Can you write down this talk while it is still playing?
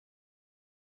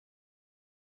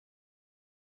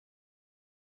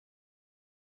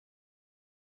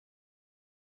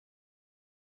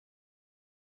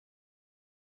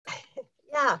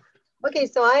Yeah. Okay,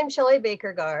 so I'm Shelley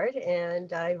Baker-Gard,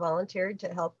 and I volunteered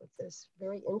to help with this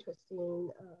very interesting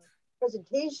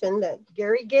presentation that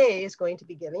Garry Gay is going to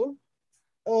be giving.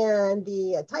 And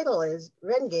the title is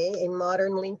Rengay, a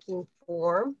Modern Linking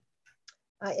Form.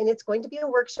 And it's going to be a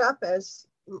workshop, as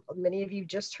many of you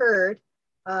just heard,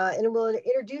 and it will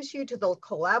introduce you to the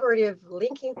collaborative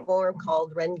linking form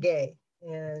called Rengay.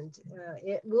 And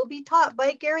it will be taught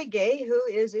by Garry Gay, who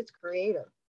is its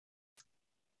creator.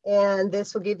 And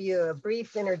this will give you a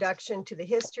brief introduction to the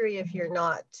history if you're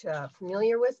not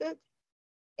familiar with it,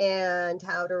 and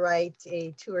how to write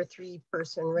a 2 or 3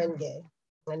 person Rengay.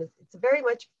 And it's a very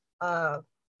much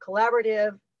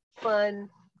collaborative, fun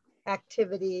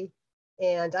activity,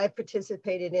 and I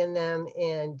participated in them,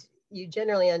 and you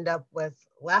generally end up with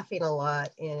laughing a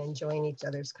lot and enjoying each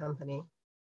other's company.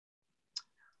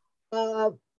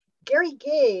 Garry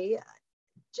Gay,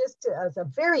 just as a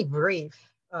very brief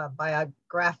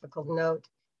biographical note,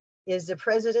 is the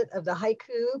president of the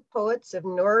Haiku Poets of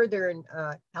Northern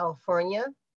California,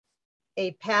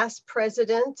 a past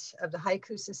president of the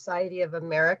Haiku Society of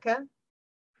America.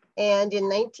 And in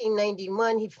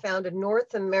 1991, he founded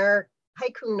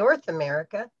Haiku North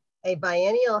America, a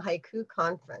biennial haiku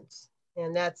conference.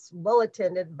 And that's well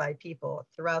attended by people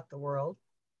throughout the world.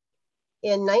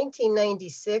 In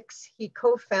 1996, he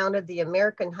co-founded the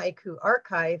American Haiku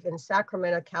Archive in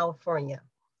Sacramento, California.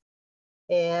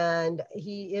 And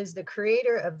he is the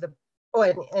creator of the,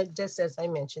 and just as I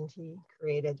mentioned, he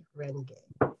created Rengay.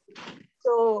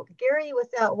 So Garry,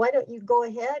 why don't you go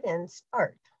ahead and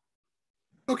start?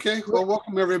 Okay, well,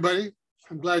 welcome everybody.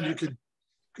 I'm glad you could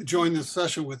join this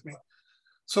session with me.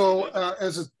 So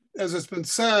as it's been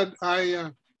said,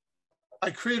 I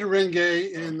created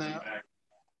Rengay in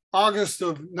August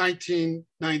of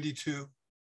 1992.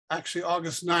 Actually,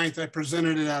 August 9th, I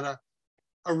presented it at a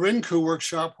Rinku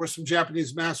workshop where some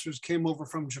Japanese masters came over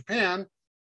from Japan.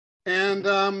 And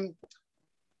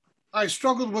I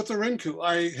struggled with the Rinku.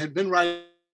 I had been writing.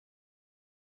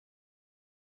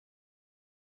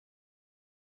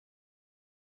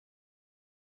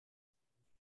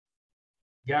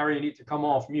 Garry, you need to come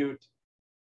off mute.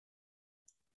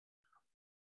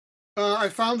 I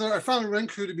found the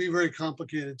Rinku to be very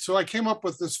complicated. So I came up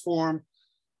with this form.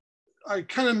 I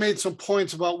kind of made some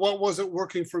points about what wasn't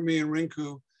working for me in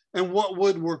Rinku and what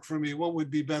would work for me, what would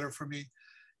be better for me.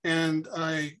 And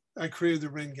I created the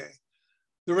Rengay.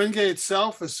 The Rengay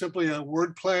itself is simply a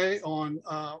wordplay on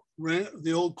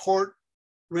the old court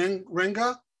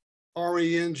Renga,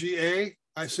 R-E-N-G-A.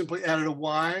 I simply added a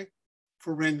Y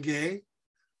for Rengay.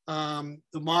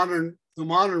 The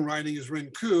modern writing is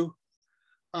Renku.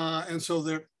 And so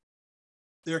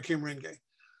there came Rengay.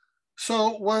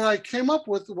 So what I came up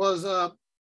with was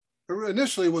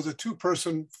initially was a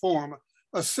 2-person form,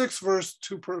 a 6-verse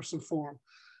 2-person form.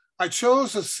 I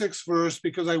chose a 6th verse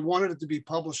because I wanted it to be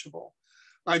publishable.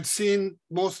 I'd seen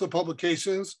most of the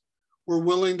publications were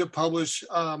willing to publish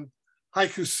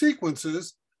haiku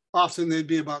sequences. Often they'd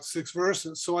be about 6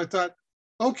 verses. So I thought,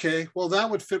 okay, well, that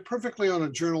would fit perfectly on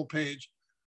a journal page.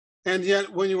 And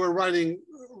yet when you were writing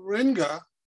Renku,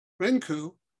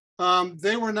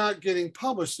 they were not getting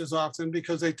published as often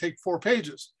because they take 4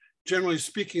 pages. Generally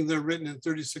speaking, they're written in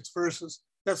 36 verses.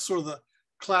 That's sort of the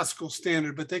classical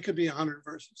standard, but they could be 100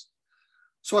 verses.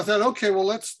 So I thought, okay, well,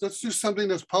 let's do something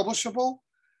that's publishable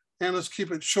and let's keep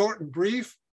it short and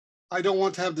brief. I don't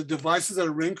want to have the devices that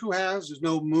a Renku has. There's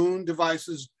no moon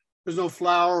devices. There's no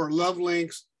flower or love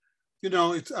links. You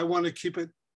know, I want to keep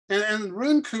it. And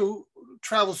Renku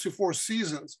travels through 4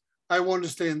 seasons. I wanted to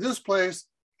stay in this place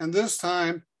and this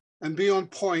time and be on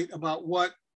point about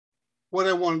what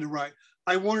I wanted to write.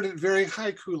 I wanted it very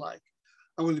haiku-like.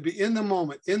 I wanted to be in the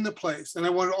moment, in the place. And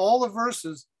I wanted all the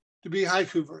verses to be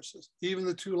haiku verses, even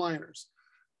the 2-liners.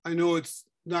 I know it's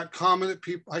not common that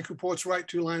haiku poets write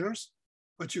 2-liners,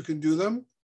 but you can do them.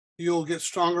 You'll get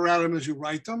stronger at them as you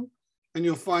write them. And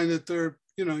you'll find that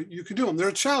you can do them. They're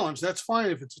a challenge. That's fine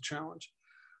if it's a challenge.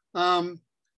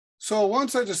 So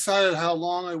once I decided how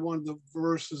long I wanted the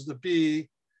verses to be,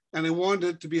 and I wanted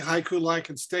it to be haiku-like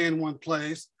and stay in one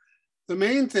place, the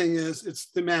main thing is it's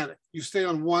thematic. You stay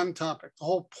on one topic. The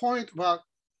whole point about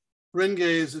Rengay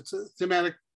is it's a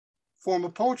thematic form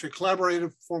of poetry,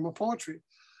 collaborative form of poetry.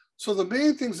 So the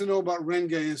main things to know about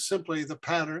Rengay is simply the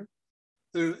pattern.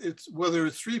 Whether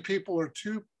it's 3 people or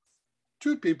two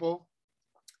people,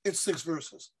 it's 6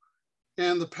 verses.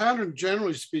 And the pattern,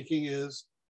 generally speaking, is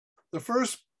the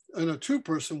first, in a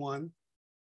 2-person one,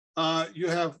 you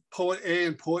have poet A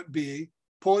and poet B.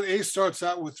 Poet A starts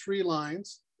out with 3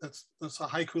 lines. That's a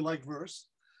haiku-like verse.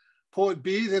 Poet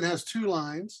B then has 2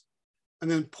 lines. And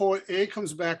then poet A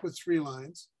comes back with 3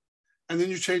 lines. and then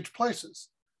you change places.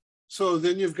 So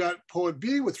then you've got poet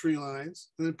B with 3 lines,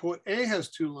 and then poet A has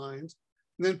 2 lines,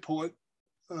 and then poet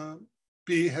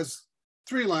B has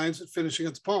 3 lines finishing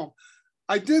its poem.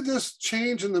 I did this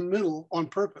change in the middle on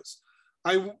purpose.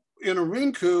 In a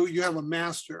Rinku, you have a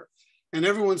master, and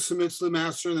everyone submits to the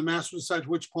master, and the master decides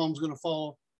which poem is going to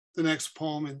follow the next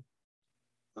poem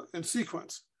in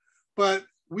sequence. But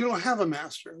we don't have a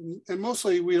master, and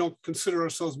mostly we don't consider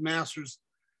ourselves masters.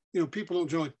 People don't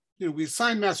generally, we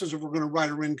assign masters if we're going to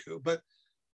write a Rinku, but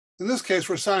in this case,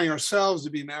 we're assigning ourselves to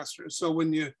be masters. So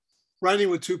when you're writing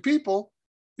with 2 people,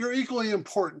 you're equally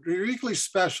important, you're equally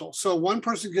special. So one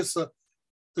person gets the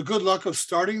good luck of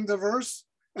starting the verse,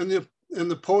 and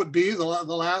the poet B,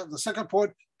 the second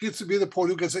poet, gets to be the poet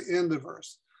who gets to end the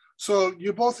verse. So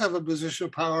you both have a position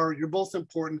of power, you're both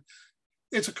important.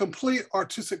 It's a complete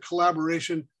artistic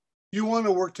collaboration. You want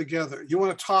to work together, you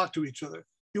want to talk to each other,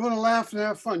 you want to laugh and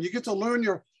have fun. You get to learn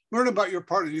about your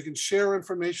partner, you can share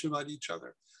information about each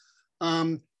other.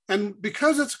 And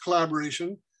because it's a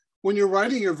collaboration, when you're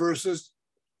writing your verses,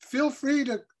 feel free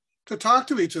to talk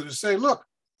to each other, say, look,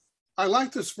 I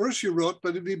like this verse you wrote, but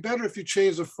it'd be better if you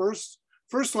change the first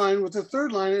line with the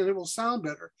third line and it will sound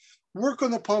better. Work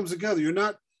on the poems together.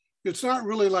 It's not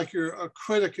really like you're a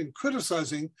critic and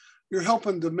criticizing, you're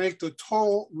helping to make the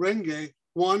total Rengay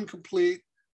one complete,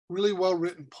 really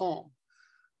well-written poem.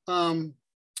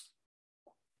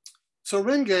 So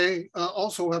Rengay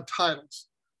also have titles.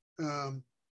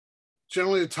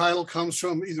 Generally, the title comes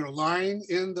from either a line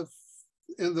in the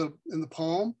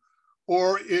poem,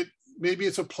 or maybe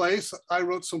it's a place. I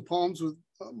wrote some poems with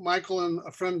Michael and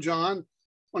a friend John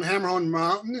on Hammerhorn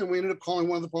Mountain, and we ended up calling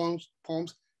one of the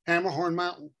poems Hammerhorn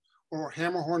Mountain or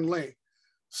Hammerhorn Lake.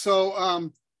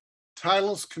 So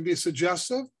titles can be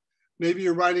suggestive. Maybe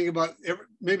you're writing about,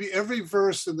 maybe every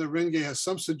verse in the Rengay has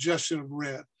some suggestion of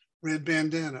red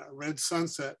bandana, red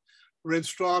sunset, red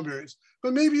strawberries.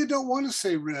 But maybe you don't want to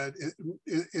say red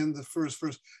in the first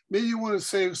verse. Maybe you want to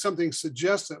say something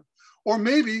suggestive. Or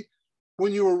maybe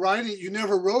when you were writing, you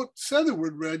never said the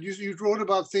word red. You wrote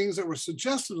about things that were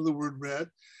suggestive of the word red.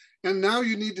 And now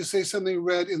you need to say something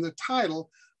red in the title.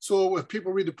 So if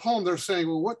people read the poem, they're saying,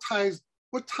 well, what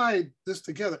tied this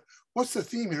together? What's the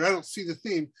theme here? I don't see the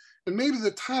theme. And maybe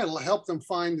the title helped them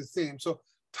find the theme. So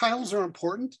titles are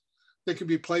important. They can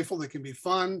be playful, they can be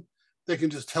fun. They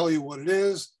can just tell you what it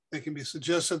is. They can be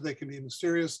suggestive, they can be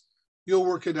mysterious. You'll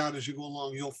work it out as you go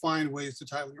along. You'll find ways to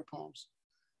title your poems.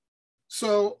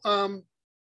 So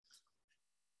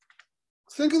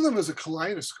think of them as a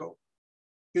kaleidoscope.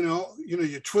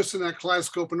 You twist in that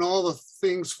kaleidoscope and all the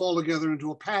things fall together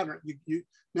into a pattern.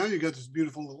 Now you got this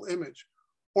beautiful little image.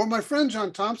 Or my friend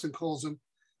John Thompson calls them,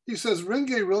 he says,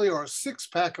 Rengay really are a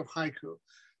 6-pack of haiku.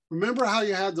 Remember how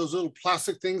you had those little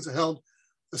plastic things that held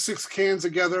the 6 cans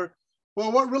together?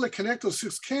 Well, what really connected those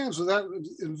 6 cans was that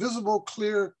invisible,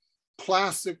 clear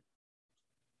plastic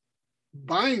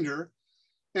binder.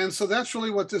 And so that's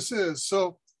really what this is.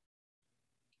 So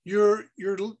you're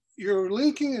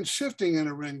linking and shifting in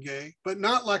a Rengay, but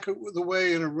not like the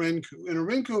way in a Renku. In a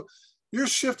Renku, you're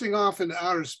shifting off into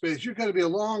outer space. You've got to be a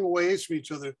long ways from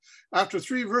each other. After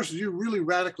 3 verses, you really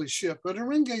radically shift. But in a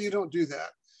Rengay, you don't do that.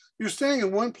 You're staying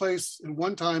in one place in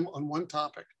one time on one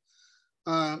topic.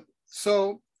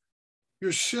 So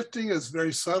your shifting is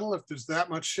very subtle if there's that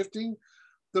much shifting.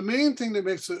 The main thing that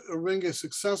makes a Rengay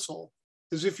successful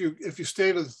is if you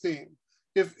stay to the theme.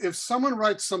 If someone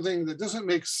writes something that doesn't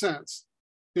make sense,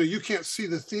 you can't see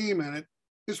the theme in it,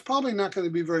 it's probably not going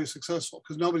to be very successful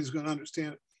because nobody's going to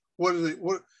understand it.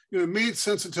 It made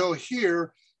sense until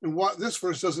here, and what this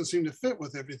verse doesn't seem to fit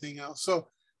with everything else. So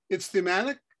it's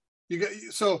thematic.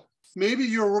 So maybe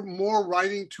you're more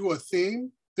writing to a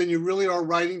theme than you really are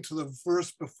writing to the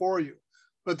verse before you.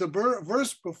 But the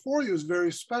verse before you is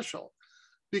very special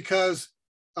because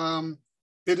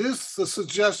it is the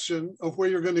suggestion of where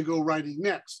you're going to go writing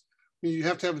next. I mean, you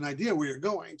have to have an idea where you're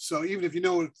going. So even if you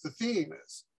know what the theme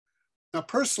is. Now,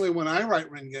 personally, when I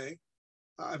write Rengay,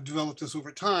 I've developed this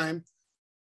over time,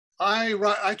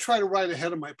 I try to write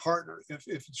ahead of my partner. If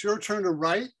it's your turn to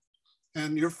write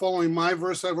and you're following my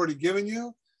verse I've already given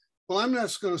you, well, I'm not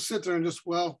just going to sit there and just,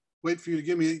 wait for you to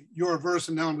give me your verse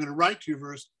and now I'm going to write to your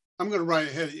verse. I'm going to write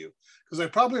ahead of you because I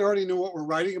probably already know what we're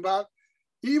writing about.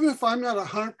 Even if I'm not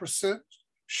 100%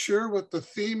 sure what the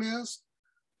theme is,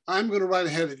 I'm going to write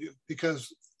ahead of you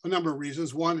because a number of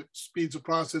reasons. One, it speeds the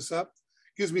process up,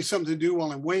 gives me something to do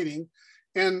while I'm waiting.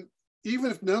 And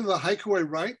even if none of the haiku I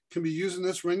write can be used in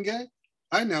this Rengay,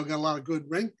 I now got a lot of good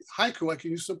haiku I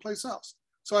can use someplace else.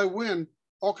 So I win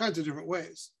all kinds of different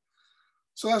ways.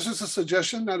 So that's just a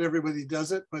suggestion. Not everybody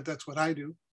does it, but that's what I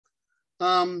do.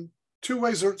 two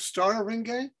ways to start a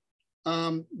Rengay.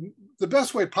 The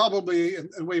best way probably, and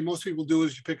the way most people do,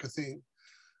 is you pick a theme.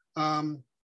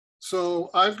 So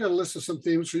I've got a list of some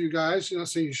themes for you guys. You're not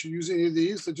saying you should use any of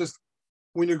these. They're just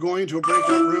when you're going to a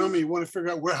breakout room, you want to figure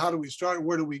out how do we start?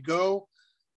 Where do we go?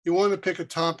 You want to pick a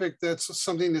topic that's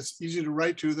something that's easy to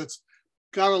write to, that's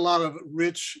got a lot of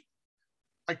rich,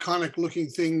 iconic looking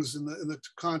things in the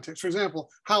context. For example,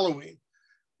 Halloween.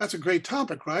 That's a great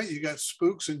topic, right? You got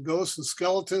spooks and ghosts and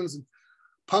skeletons and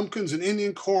pumpkins and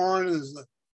Indian corn. And there's the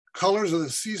colors of the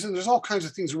season. There's all kinds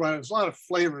of things to write. There's a lot of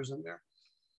flavors in there.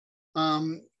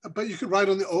 But you could write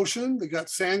on the ocean. They got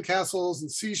sandcastles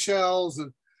and seashells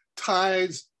and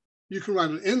tides. You can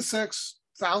write on insects,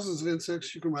 thousands of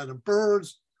insects. You can write on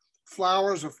birds,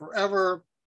 flowers, or forever.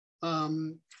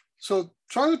 So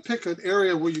try to pick an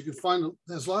area where you can find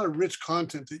there's a lot of rich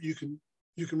content that you can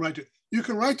write to. You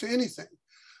can write to anything,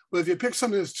 but if you pick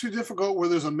something that's too difficult, where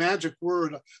there's a magic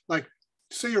word, like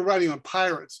say you're writing on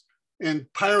pirates, and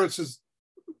pirates is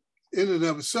in and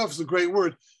of itself is a great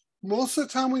word. Most of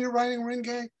the time when you're writing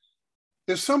Rengay,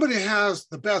 if somebody has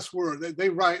the best word,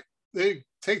 they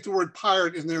take the word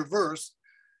pirate in their verse,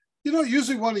 you don't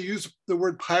usually want to use the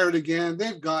word pirate again.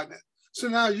 They've gotten it. So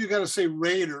now you got to say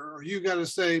raider, or you got to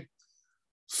say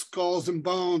skulls and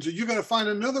bones, or you got to find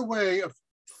another way of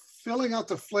filling out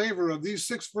the flavor of these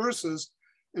 6 verses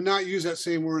and not use that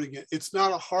same word again. It's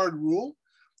not a hard rule.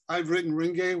 I've written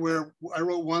Rengay where I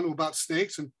wrote one about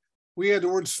snakes, and we had the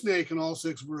word snake in all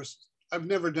 6 verses. I've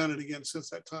never done it again since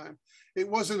that time. It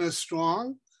wasn't as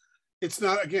strong. It's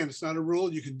not a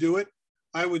rule. You can do it.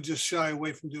 I would just shy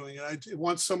away from doing it.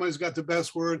 Once somebody's got the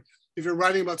best word, if you're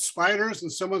writing about spiders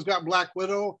and someone's got Black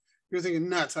Widow, you're thinking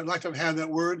nuts. I'd like to have had that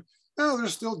word. No,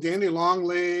 there's still dandy long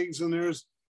legs, and there's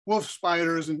wolf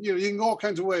spiders, and you can go all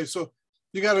kinds of ways. So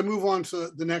you got to move on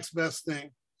to the next best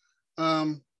thing.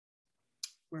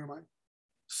 Where am I?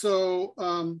 So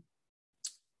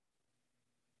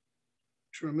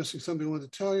sure I'm missing something I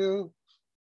wanted to tell you,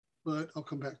 but I'll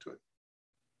come back to it.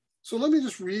 So let me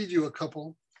just read you a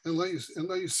couple and let you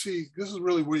see. This is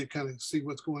really where you kind of see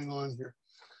what's going on here.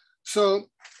 So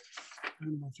I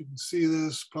don't know if you can see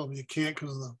this. Probably you can't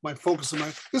because of my focus.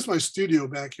 This is my studio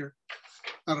back here.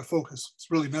 Out of focus.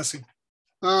 It's really messy.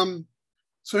 So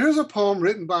here's a poem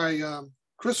written by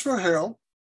Christopher Harrell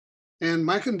and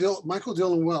Michael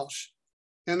Dillon Welsh.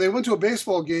 And they went to a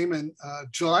baseball game in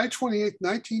July 28,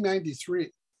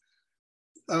 1993,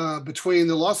 between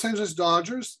the Los Angeles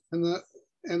Dodgers and the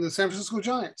San Francisco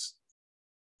Giants.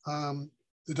 The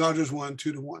Dodgers won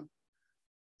 2-1.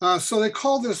 So they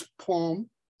call this poem,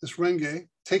 this Rengay,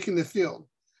 Taking the Field.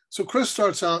 So Chris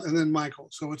starts out and then Michael.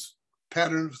 So it's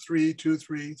pattern of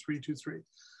 3-2-3, 3-2-3.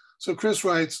 So Chris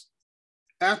writes,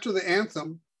 after the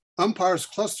anthem, umpires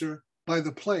cluster by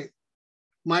the plate.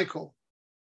 Michael,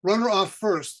 runner off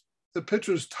first, the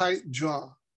pitcher's tight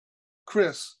jaw.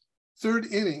 Chris,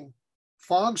 3rd inning,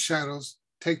 fog shadows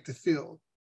take the field.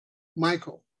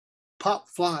 Michael, pop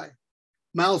fly,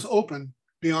 mouths open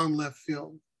beyond left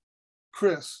field.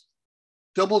 Chris,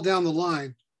 double down the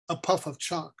line, a puff of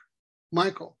chalk.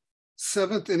 Michael,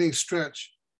 7th inning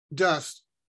stretch, dust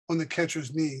on the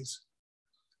catcher's knees.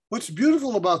 What's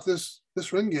beautiful about this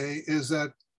Rengay is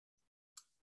that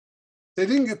they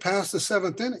didn't get past the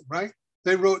 7th inning, right?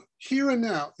 They wrote here and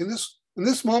now, in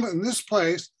this moment, in this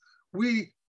place,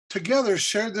 we together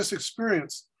shared this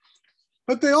experience.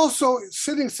 But they also,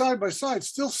 sitting side by side,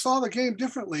 still saw the game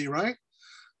differently, right?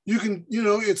 You can,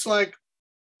 it's like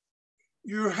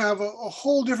you have a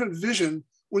whole different vision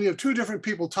when you have 2 different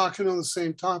people talking on the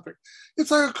same topic.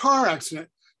 It's like a car accident.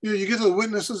 You get to the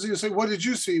witnesses and you say, what did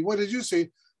you see? What did you see?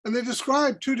 And they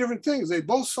describe 2 different things. They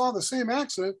both saw the same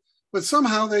accident, but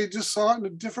somehow they just saw it in a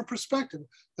different perspective,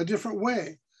 a different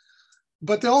way.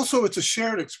 But it's a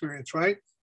shared experience, right?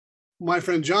 My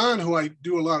friend John, who I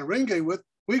do a lot of Rengay with,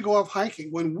 we go off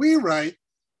hiking. When we write,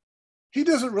 he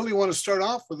doesn't really want to start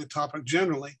off with a topic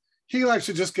generally. He likes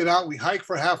to just get out. We hike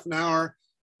for half an hour.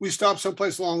 We stop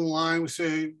someplace along the line. We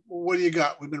say, well, what do you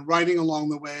got? We've been writing along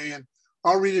the way, and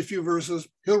I'll read a few verses.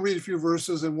 He'll read a few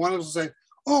verses, and one of us will say,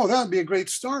 oh, that would be a great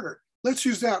starter. Let's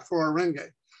use that for our Rengay.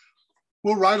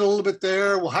 We'll write a little bit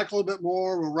there. We'll hike a little bit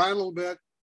more. We'll write a little bit,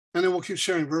 and then we'll keep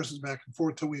sharing verses back and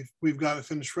forth till we've got to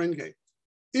finish Rengay.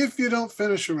 If you don't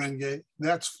finish a Rengay,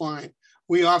 that's fine.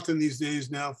 We often these days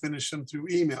now finish them through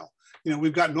email.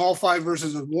 We've gotten all 5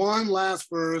 verses of one last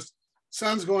verse.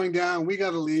 Sun's going down. We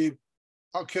got to leave.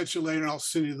 I'll catch you later. I'll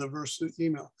send you the verse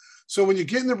email. So when you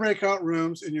get in the breakout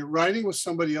rooms and you're writing with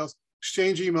somebody else,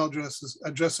 exchange email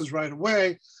addresses right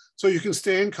away so you can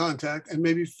stay in contact and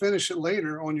maybe finish it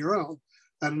later on your own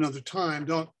at another time.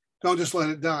 Don't just let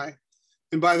it die.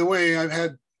 And by the way, I've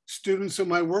had students in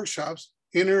my workshops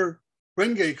enter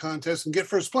Rengay contests and get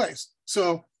first place.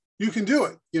 So you can do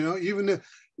it, you know, even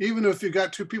if you've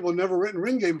got two people who've never written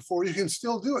Rengay before, you can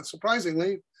still do it.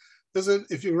 Surprisingly,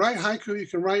 if you write haiku, you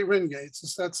can write Rengay. It's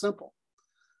just that simple.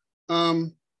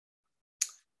 Okay,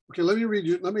 let me read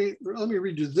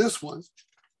you this one.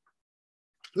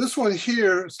 This one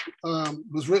here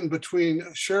was written between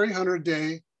Sherry Hunter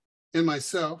Day and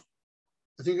myself.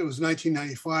 I think it was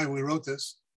 1995 when we wrote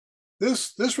this.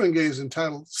 This Rengay is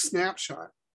entitled Snapshot.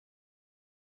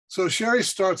 So Sherry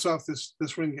starts off this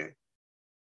Rengay.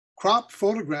 Crop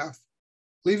photograph,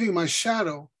 leaving my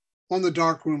shadow on the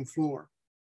dark room floor.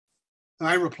 And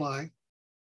I reply,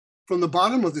 from the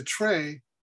bottom of the tray,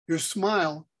 your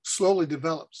smile slowly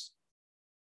develops.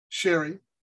 Sherry,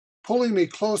 pulling me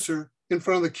closer in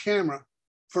front of the camera,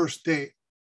 first date.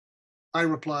 I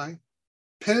reply,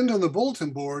 pinned on the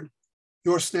bulletin board,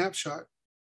 your snapshot.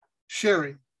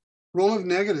 Sherry, roll of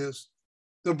negatives,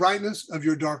 the brightness of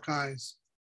your dark eyes.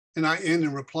 And I end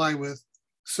and reply with,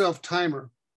 self-timer,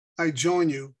 I join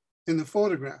you in the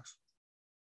photograph.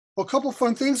 Well, a couple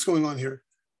fun things going on here.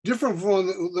 Different from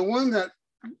the one that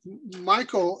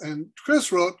Michael and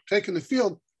Chris wrote, Taking the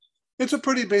Field. It's a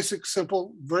pretty basic,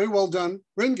 simple, very well done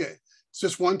Rengay. It's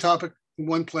just one topic in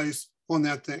one place on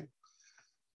that thing.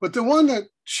 But the one that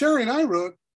Sherry and I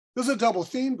wrote, there's a double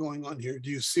theme going on here. Do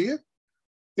you see it?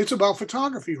 It's about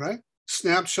photography, right?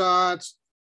 Snapshots,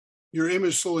 your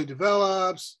image slowly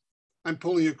develops. I'm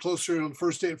pulling you closer on the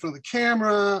first date in front of the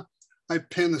camera. I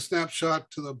pin the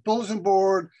snapshot to the bulletin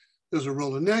board. There's a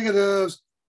roll of negatives.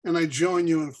 And I join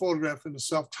you in a photograph in the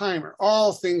self-timer.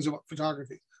 All things about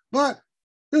photography. But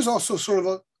there's also sort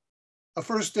of a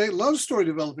first date love story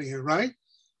developing here, right?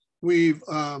 We've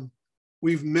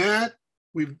met.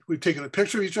 We've taken a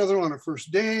picture of each other on our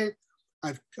first date.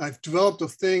 I've developed a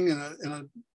thing in a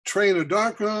tray in a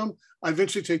dark room. I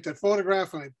eventually take that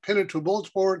photograph and I pin it to a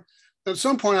bulletin board. At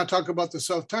some point, I'll talk about the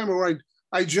self-timer where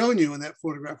I join you in that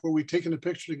photograph where we've taken a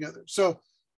picture together. So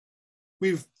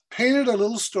we've painted a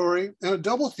little story and a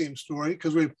double theme story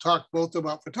because we've talked both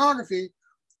about photography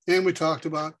and we talked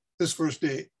about this first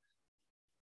date.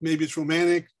 Maybe it's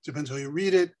romantic, depends how you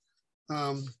read it.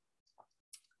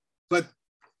 But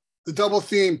the double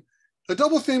theme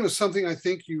is something I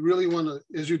think you really want to,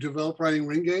 as you develop writing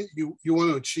Rengay, you want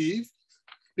to achieve,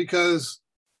 because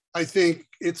I think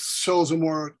it shows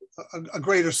a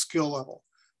greater skill level.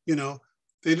 You know,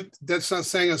 that's not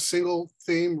saying a single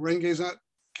theme Rengay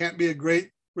can't be a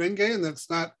great Rengay, and that's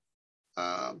not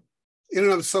in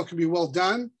and of itself can be well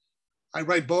done. I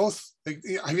write both.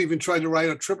 I've even tried to write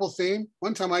a triple theme.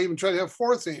 One time I even tried to have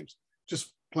 4 themes,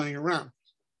 just playing around.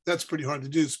 That's pretty hard to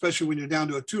do, especially when you're down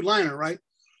to a 2-liner, right?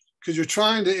 Because you're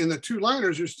trying to, in the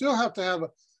 2-liners, you still have to have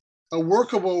a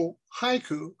workable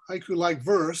haiku-like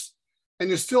verse, and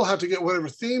you still have to get whatever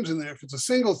themes in there. If it's a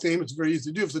single theme, it's very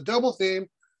easy to do. If it's a double theme,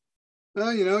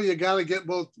 well, you know, you got to get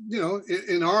both, you know,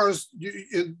 in ours,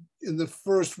 in the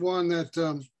first one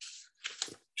that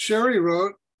Sherry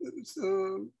wrote,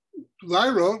 I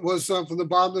wrote was from the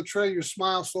bottom of the tray, your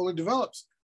smile slowly develops.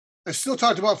 I still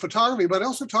talked about photography, but I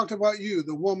also talked about you,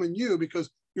 the woman you,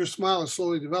 because your smile is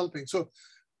slowly developing. So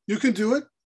you can do it.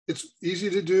 It's easy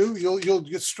to do. You'll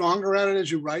get stronger at it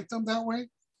as you write them that way.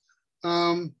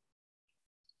 How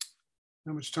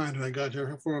much time do I got here?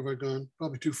 How far have I gone?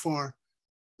 Probably too far.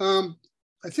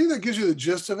 I think that gives you the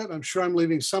gist of it. I'm sure I'm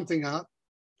leaving something out.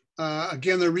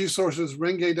 Again, the resources,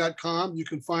 rengay.com. You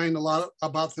can find a lot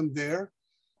about them there.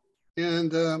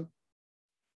 And I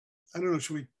don't know,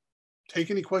 should we take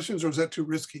any questions or is that too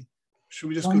risky? Should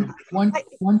we just go to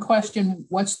one question?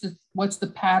 What's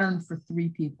the pattern for 3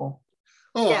 people?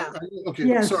 Oh, yeah. Okay.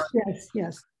 Yes, sorry.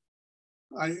 yes.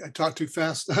 I talked too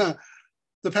fast.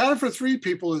 The pattern for 3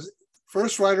 people is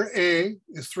first writer A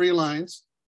is 3 lines.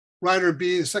 Writer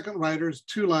B, the second writer, is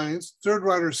 2 lines. Third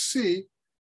writer C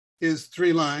is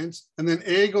 3 lines. And then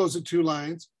A goes to 2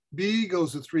 lines. B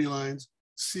goes to 3 lines.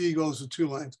 C goes to 2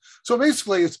 lines. So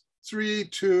basically it's 3,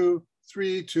 2,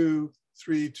 3, 2,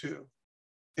 3, 2.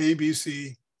 A, B,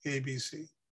 C, A, B, C.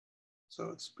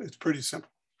 So it's pretty simple.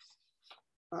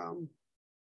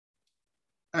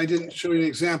 I didn't show you any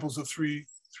examples of three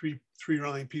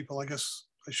line people. I guess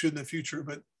I should in the future,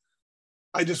 but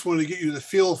I just wanted to get you the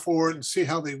feel for it and see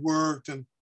how they worked and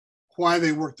why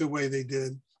they worked the way they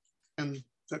did. And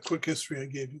that quick history I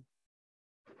gave you.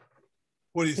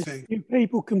 What do you think? A few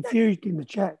people confused in the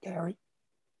chat, Garry.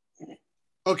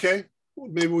 Okay,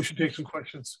 maybe we should take some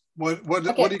questions. What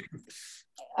do you?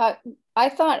 I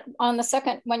thought on the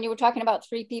second, when you were talking about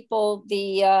 3 people,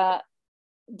 the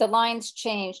lines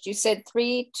changed. You said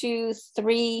 3, 2,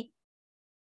 3,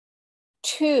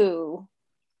 2.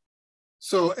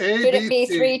 So Should it be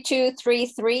ABC, 3, 2, 3,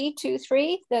 3, 2,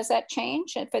 3? Does that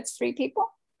change if it's 3 people?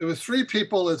 it was 3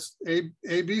 people, it's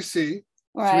ABC,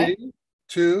 Right. 3,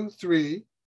 2, 3,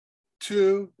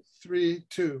 2, 3,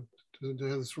 2. Did I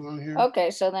have this wrong here?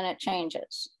 Okay, so then it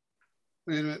changes.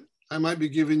 Wait a minute, I might be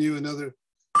giving you another.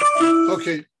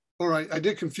 Okay, all right, I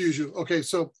did confuse you. Okay,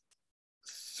 so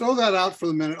throw that out for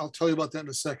the minute. I'll tell you about that in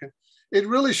a second. It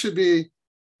really should be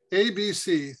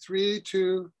ABC, 3,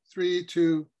 2, 3,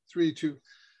 2, 3, 2.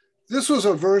 This was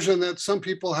a version that some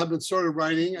people have been started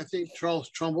writing. I think Charles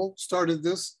Trumbull started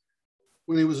this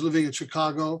when he was living in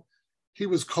Chicago. He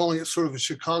was calling it sort of a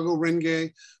Chicago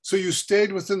Rengay. So you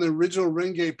stayed within the original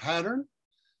Rengay pattern.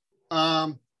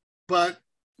 But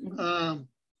I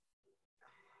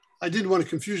didn't want to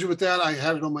confuse you with that. I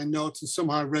had it on my notes and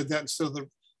somehow I read that instead of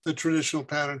the traditional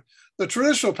pattern. The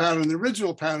traditional pattern, the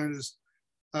original pattern is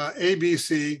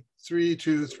ABC, 3,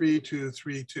 2, 3, 2,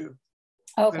 3, 2.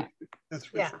 Okay. That's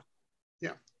Yeah. Richard.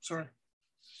 Yeah, sorry.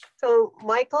 So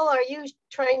Michael, are you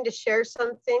trying to share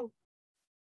something?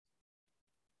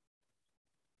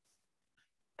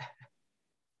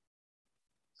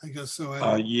 I guess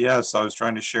so. Yes, I was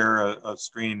trying to share a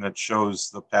screen that shows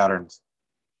the patterns.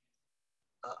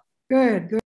 Good,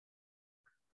 good.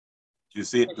 Do you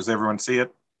see it? Does everyone see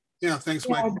it? Yeah, thanks,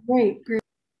 Yeah, Mike. great, great.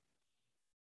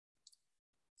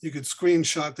 You could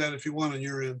screenshot that if you want on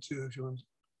your end too, if you want to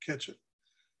catch it.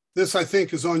 This, I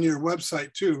think, is on your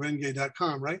website too,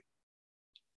 rengay.com, right?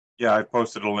 Yeah, I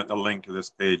posted a link to this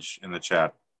page in the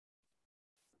chat.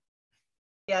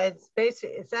 Yeah, it's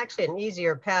basically, it's actually an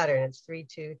easier pattern. It's 3,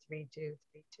 2, 3, 2,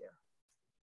 3,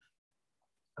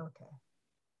 2. Okay.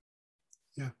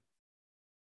 Yeah.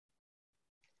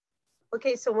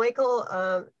 Okay, so Michael,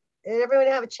 did everyone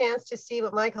have a chance to see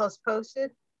what Michael has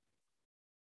posted?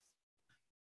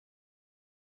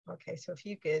 Okay, so if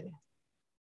you could.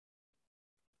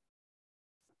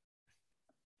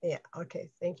 Yeah,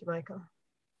 okay, thank you, Michael.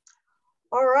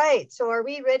 All right, so are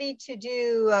we ready to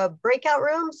do breakout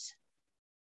rooms?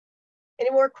 Any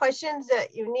more questions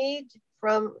that you need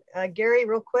from Garry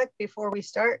real quick before we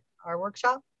start our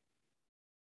workshop?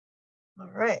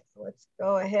 All right, let's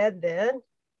go ahead then.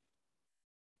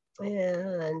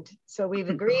 And so we've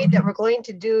agreed that we're going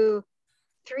to do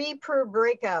 3 per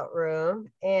breakout room.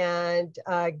 And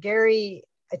Garry,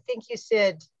 I think you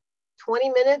said 20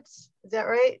 minutes, is that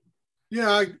right?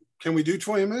 Yeah, can we do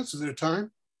 20 minutes? Is there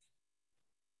time?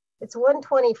 It's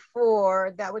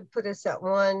 1:24. That would put us at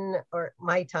or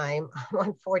my time,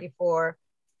 1:44.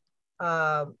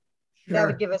 That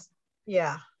would give us,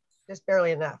 yeah, just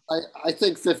barely enough. I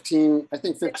think 15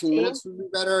 minutes would be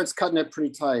better. It's cutting it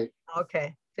pretty tight.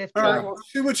 Okay, 15. All right,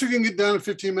 see what you can get done in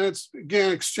 15 minutes.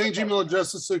 Again, exchange email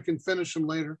addresses so you can finish them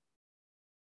later.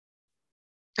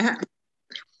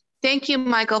 Thank you,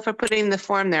 Michael, for putting the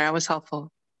form there. That was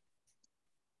helpful.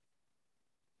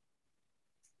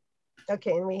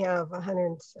 Okay, and we have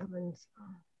 107.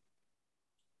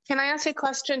 Can I ask a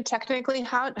question technically?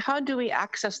 How do we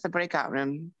access the breakout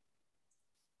room?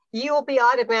 You will be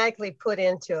automatically put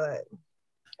into it.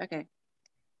 Okay.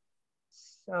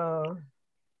 So.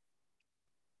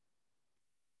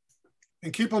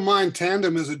 And keep in mind,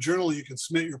 Tandem is a journal you can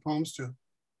submit your poems to.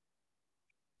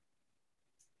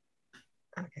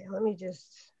 Okay, let me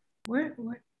just. What?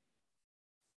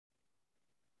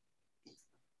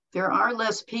 There are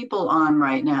less people on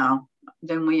right now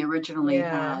than we originally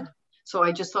had. So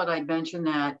I just thought I'd mention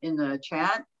that in the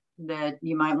chat, that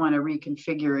you might want to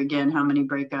reconfigure again how many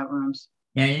breakout rooms.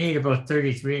 Yeah, you need about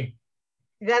 33.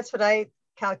 That's what I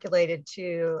calculated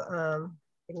too,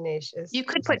 Ignatius. You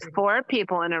could put 4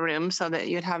 people in a room so that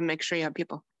you'd make sure you have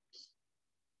people.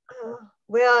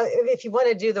 Well, if you want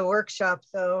to do the workshop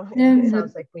though, Then it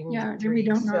sounds like we need yeah, 3. we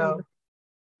don't know.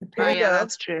 So, Oh, yeah,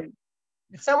 that's true.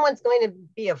 Someone's going to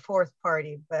be a 4th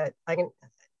party, but I can,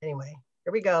 anyway,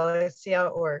 here we go. Let's see how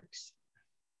it works.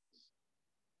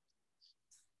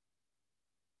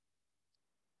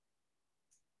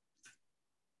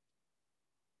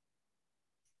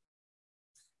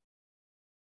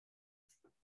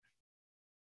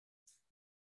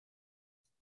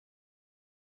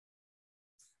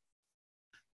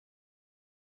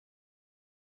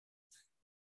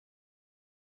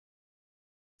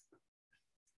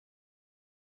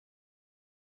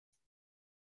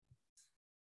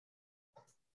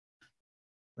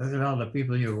 Look at all the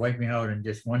people you're wiping out in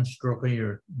just one stroke of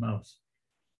your mouse.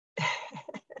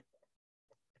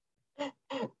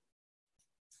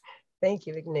 Thank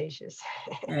you, Ignatius.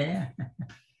 Yeah.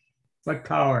 What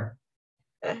power.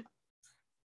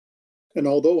 And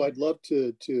although I'd love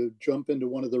to jump into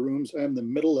one of the rooms, I'm in the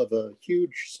middle of a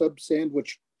huge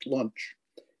sub-sandwich lunch.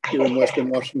 here in Western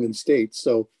Washington State.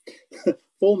 So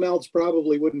full mouths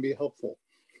probably wouldn't be helpful.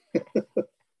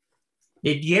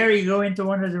 Did Garry go into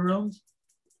one of the rooms?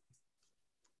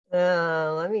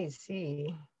 Let me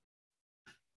see.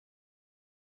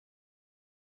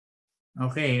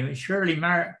 Okay, surely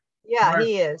Mark. Yeah, Mark,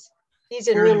 he is. He's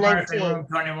in surely room Mark 19. in room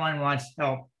 21 wants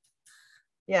help.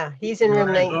 Yeah, he's in You room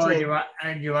wanna go, or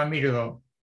 19. do you want me to go?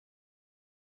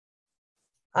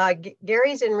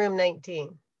 Gary's in room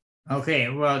 19. Okay,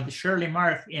 well, surely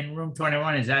Mark in room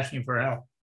 21 is asking for help.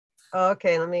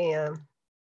 Okay, let me.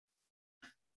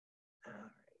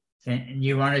 And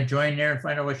you want to join there and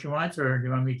find out what she wants, or do you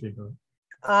want me to do it?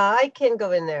 I can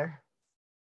go in there.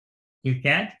 You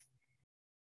can't?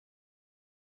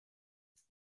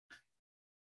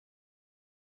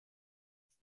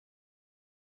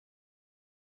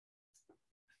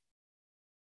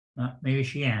 Maybe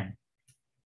she can.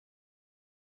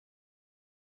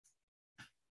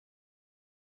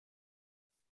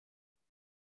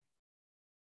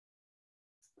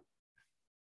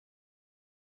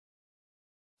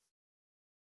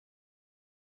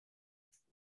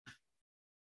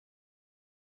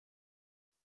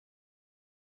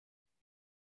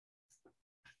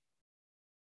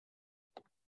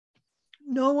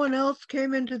 No one else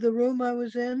came into the room I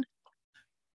was in?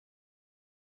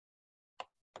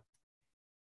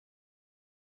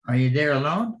 Are you there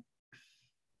alone?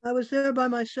 I was there by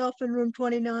myself in room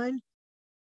 29.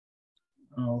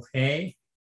 Okay.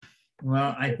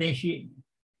 Well, I think she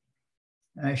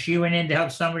went in to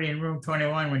help somebody in room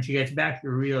 21. When she gets back,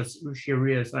 she'll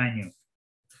reassign you.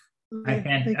 I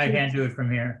can't do it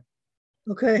from here.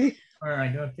 Okay. Or I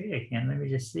don't think I can. Let me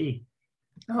just see.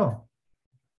 Oh,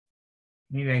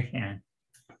 maybe I can.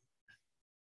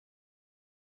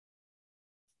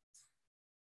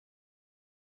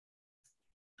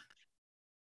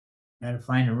 Got to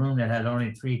find a room that has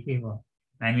only 3 people.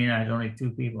 I mean, has only 2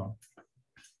 people.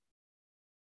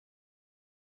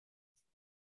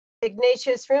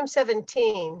 Ignatius, room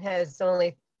 17 has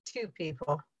only 2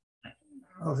 people.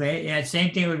 Okay, yeah,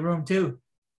 same thing with room 2.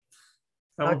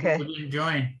 Couple Okay. people didn't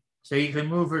join, so you can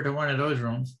move her to one of those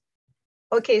rooms.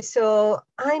 Okay, so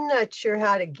I'm not sure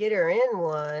how to get her in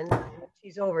one.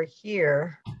 She's over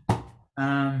here.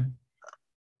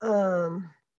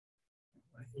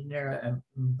 Is there a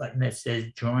button that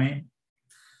says join?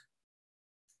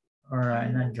 Or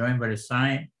not join, but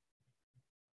assign?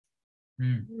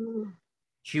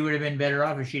 She would have been better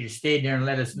off if she'd have stayed there and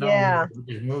let us know. Yeah.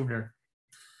 We just moved her.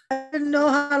 I didn't know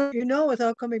how you know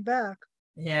without coming back.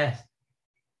 Yes.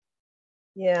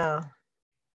 Yeah.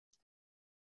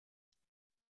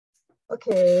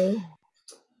 Okay.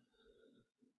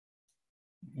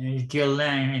 And Jill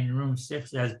Lang in room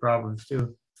 6 has problems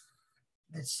too.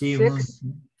 Let's see. 6.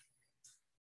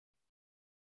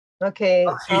 Okay.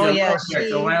 Oh yeah.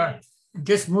 So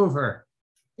just move her.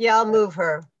 Yeah, I'll move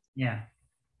her. Yeah.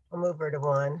 I'll move her to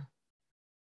 1.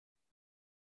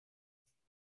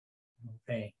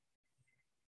 Okay.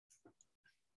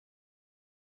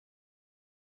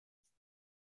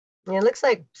 Yeah, it looks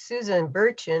like Susan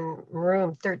Birch in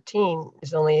room 13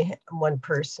 is only 1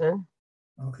 person.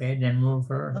 Okay, then move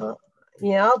her.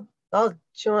 Yeah, I'll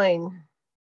join.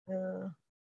 Let's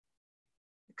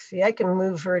see, I can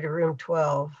move her to room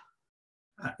 12.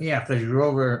 Yeah, because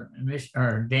Grover,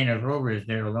 or Dana Grover is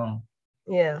there alone.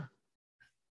 Yeah.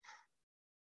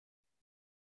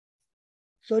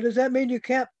 So does that mean you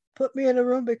can't put me in a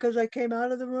room because I came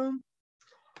out of the room?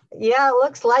 Yeah, it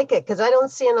looks like it because I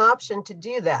don't see an option to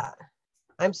do that.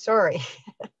 I'm sorry.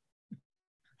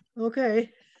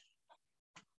 Okay.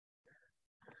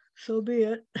 So be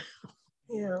it.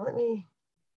 Yeah, let me.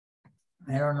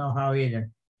 I don't know how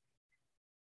either.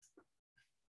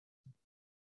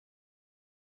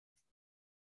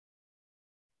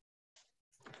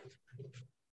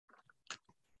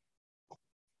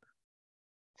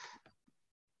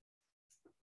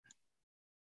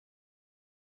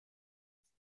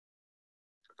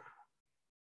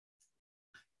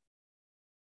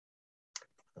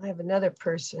 I have another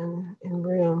person in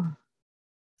room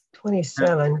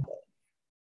 27.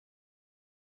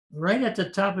 Right at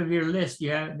the top of your list,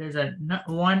 there's a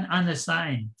 1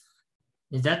 unassigned.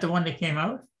 Is that the one that came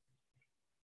out?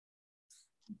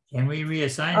 Can we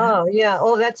reassign? Oh, yeah.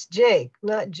 Oh, that's Jake,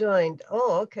 not joined.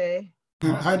 Oh, okay.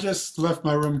 I just left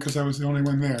my room because I was the only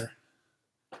one there.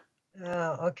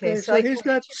 Oh, okay. So he's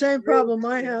got the same problem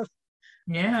I have.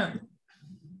 Yeah.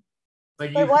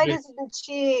 But why doesn't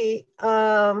she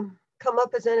come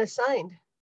up as unassigned?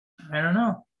 I don't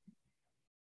know.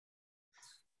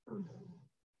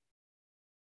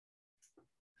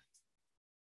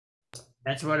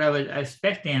 That's what I was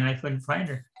expecting, and I couldn't find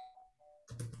her.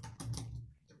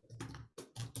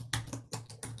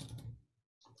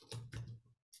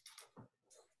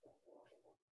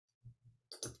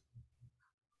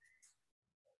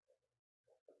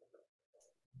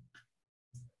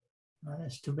 Oh,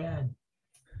 that's too bad.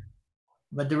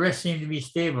 But the rest seem to be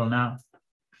stable now.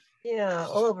 Yeah,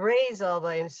 old Ray's all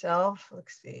by himself.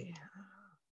 Let's see.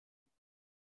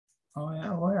 Oh,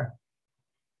 yeah, where?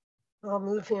 I'll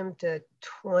move him to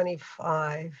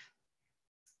 25.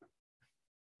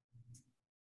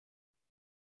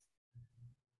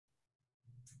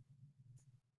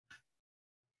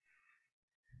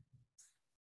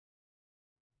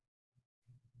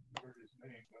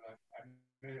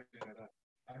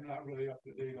 I'm not really up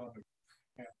to date on the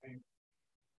campaign.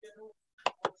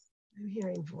 I'm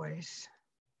hearing voice.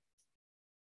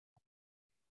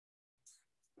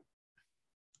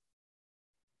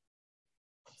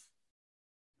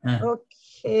 Huh.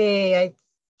 Okay, I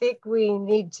think we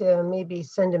need to maybe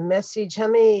send a message. How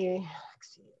many?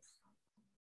 Let's see.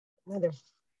 Another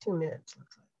 2 minutes,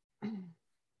 looks like. 2 or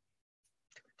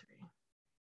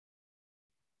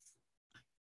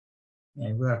 3.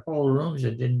 Yeah, we got whole rooms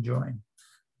that didn't join.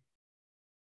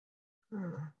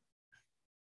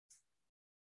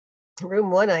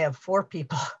 Room 1, I have 4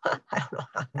 people. I don't know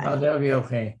how that Oh, that'll be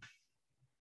okay.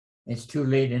 It's too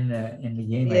late in the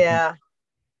game. Yeah.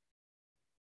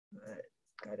 But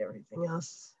got everything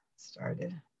else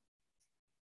started.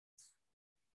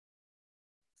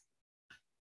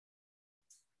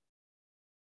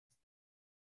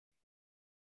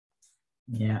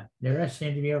 Yeah, the rest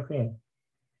seem to be okay.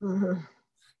 Mm-hmm.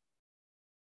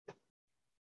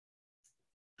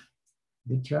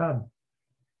 Good job.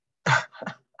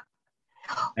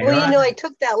 Well, you know, I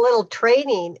took that little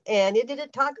training and it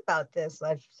didn't talk about this.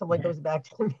 If someone goes back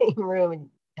to the main room and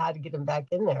how to get them back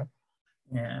in there.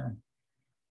 Yeah.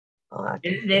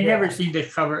 They never seem to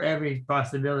cover every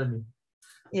possibility.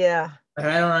 Yeah. But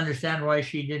I don't understand why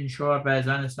she didn't show up as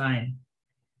unassigned.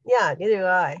 Yeah, neither do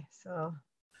I. So.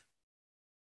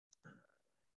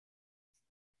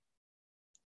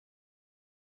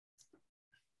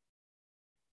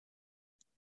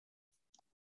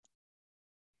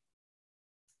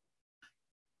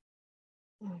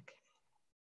 Okay.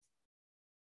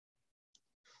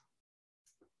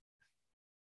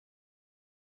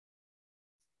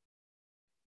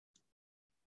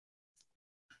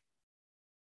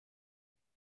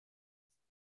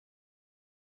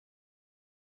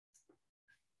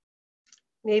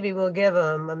 Maybe we'll give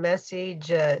them a message,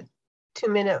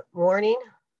 2-minute warning.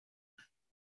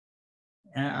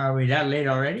 Are we that late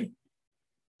already?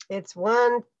 It's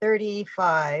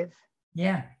 1:35.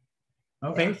 Yeah.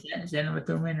 Okay, yeah. Send them a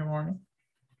 2-minute warning.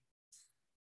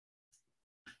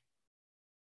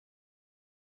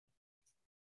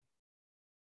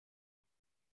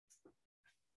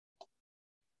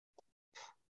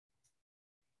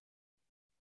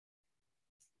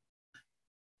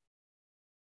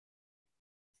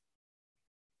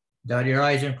 Dot your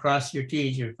I's and cross your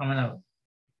T's, you're coming out.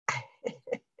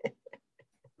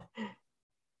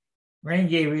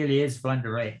 Rengay really is fun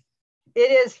to write.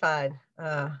 It is fun.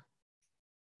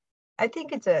 I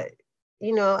think it's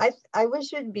I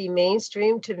wish it'd be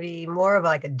mainstream to be more of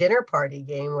like a dinner party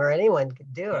game where anyone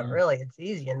could do it. Really, it's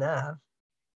easy enough.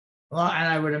 Well, and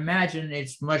I would imagine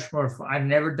it's much more fun. I've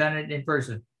never done it in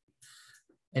person.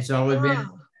 It's always been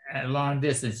a long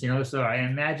distance, so I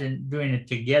imagine doing it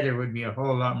together would be a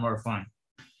whole lot more fun.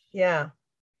 Yeah.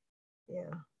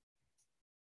 Yeah.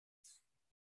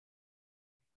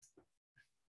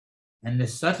 And the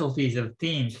subtleties of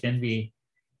themes can be,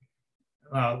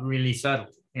 well, really subtle,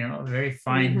 very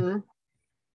fine. Mm-hmm.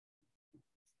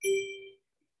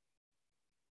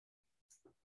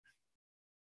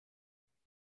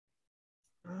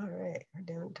 All right, we're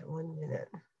down to 1 minute.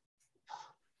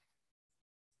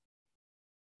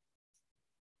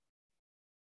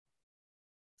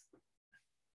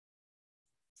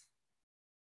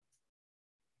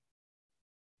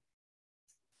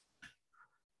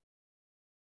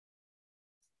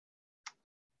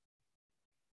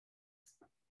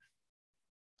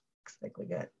 Looks like we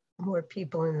got more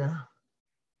people in the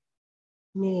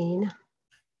main.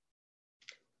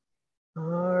 All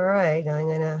right, I'm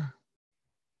gonna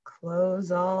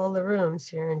close all the rooms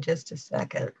here in just a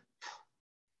second.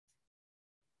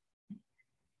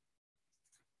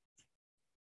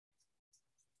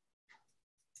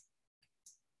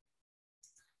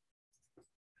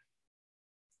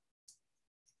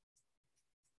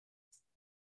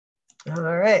 All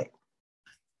right.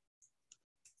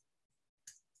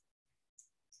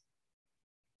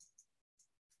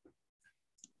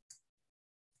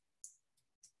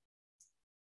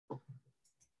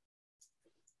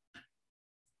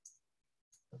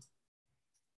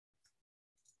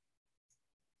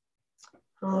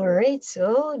 All right,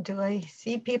 so do I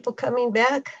see people coming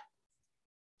back?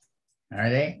 Are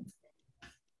they?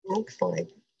 Looks like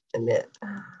a minute.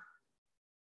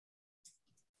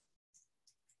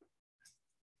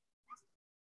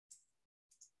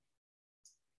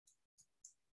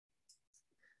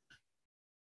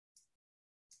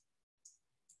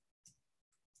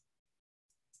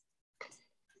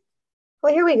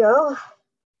 Well, here we go.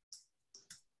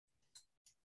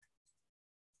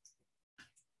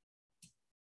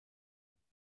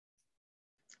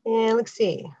 And let's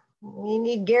see, we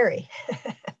need Garry.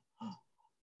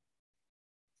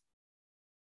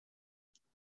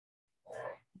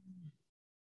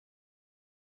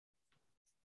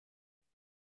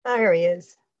 Oh, here he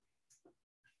is.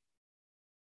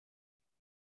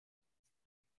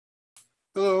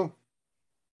 Hello.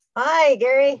 Hi,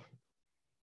 Garry.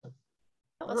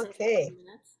 Okay.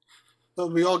 So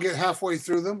we all get halfway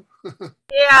through them.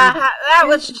 Yeah, that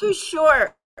was too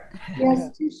short.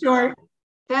 Yes, too short.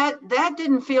 That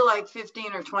didn't feel like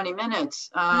 15 or 20 minutes.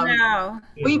 No.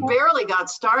 We barely got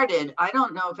started. I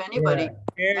don't know if anybody.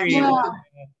 Gary, actually-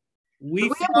 we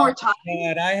have more time.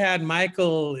 But I had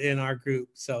Michael in our group,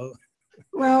 so.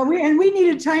 Well, we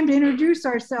needed time to introduce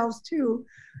ourselves too.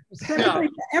 So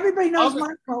everybody knows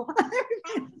Michael.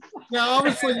 Yeah,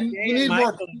 obviously you need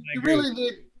more.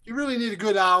 You really need a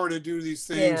good hour to do these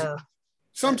things. Yeah.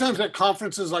 Sometimes at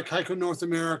conferences like Haiku North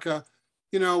America,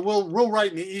 you know, we'll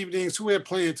write in the evening, so we have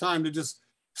plenty of time to just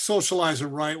socialize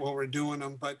and write while we're doing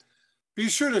them. But be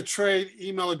sure to trade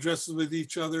email addresses with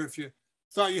each other if you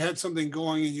thought you had something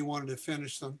going and you wanted to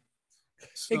finish them.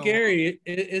 So, Hey, Gary,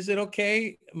 is it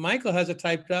okay? Michael has it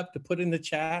typed up to put in the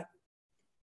chat.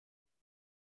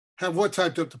 have what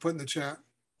typed up to put in the chat?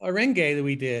 A Rengay that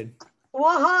we did.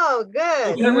 Whoa,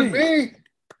 good. Okay with me.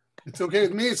 It's okay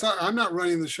with me. I'm not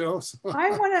running the show. So. I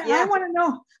want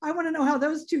to know how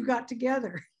those two got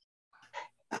together.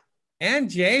 And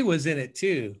Jay was in it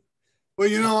too. Well,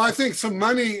 you know, I think some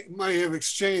money might have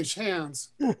exchanged hands.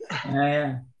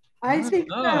 Yeah. I think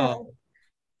so.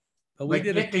 But we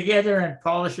did get together and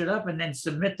polish it up and then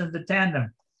submit them to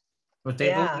Tandem. But they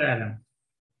both had them.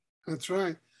 That's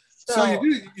right. So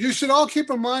you should all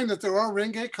keep in mind that there are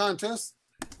Rengay contests.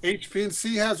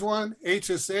 HPNC has one.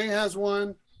 HSA has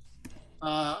one.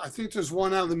 I think there's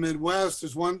one out of the Midwest.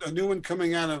 There's a new one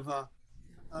coming out of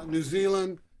New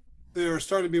Zealand. There are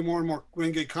starting to be more and more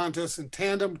Rengay contests. And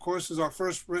Tandem, of course, is our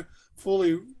first full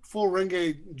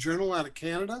Rengay journal out of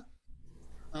Canada.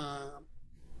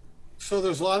 So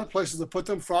there's a lot of places to put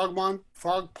them. Frog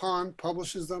Pond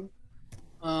publishes them.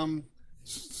 And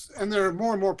there are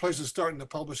more and more places starting to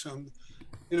publish them.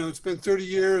 You know, it's been 30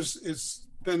 years. It's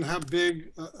been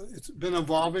it's been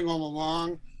evolving all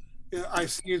along. I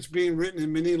see it's being written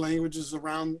in many languages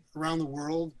around the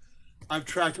world. I've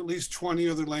tracked at least 20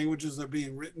 other languages they're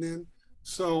being written in.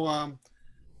 So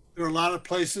there are a lot of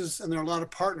places and there are a lot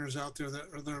of partners out there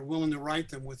that are willing to write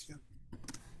them with you.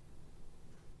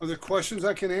 Are there questions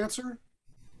I can answer?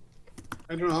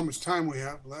 I don't know how much time we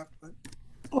have left. But...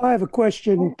 I have a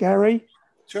question, Garry.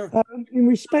 Sure. In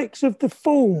respects of the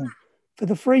form for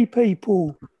the three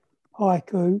people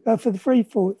haiku, for the three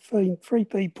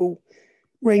people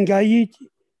Rengay, you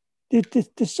did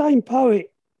the same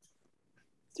poet.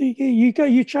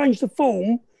 You change the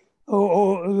form,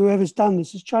 or whoever's done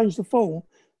this has changed the form,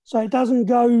 so it doesn't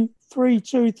go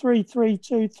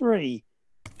 3-2-3-3-2-3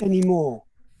 anymore.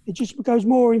 It just goes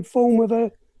more in form of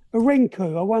a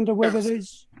renku. I wonder whether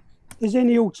there's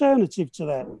any alternative to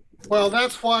that. Well,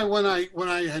 that's why when I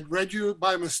had read you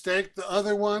by mistake the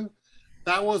other one,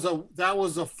 that was a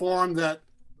form that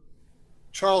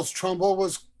Charles Trumbull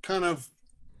was kind of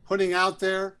putting out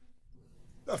there.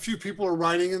 A few people are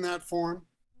writing in that form,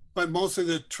 but mostly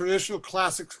the traditional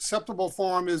classic acceptable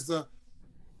form is the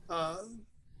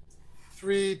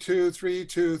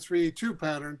 3-2-3-2-3-2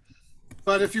 pattern.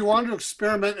 But if you want to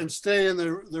experiment and stay in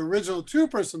the original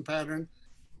two-person pattern,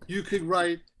 you could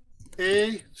write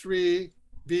A3,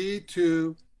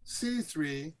 B2,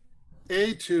 C3,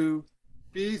 A2,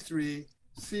 B3,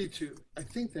 C2. I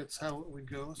think that's how it would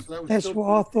go. So that's what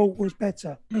I thought was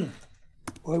better.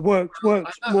 Well, it works more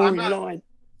in line.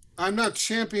 I'm not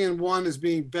championing one as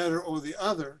being better or the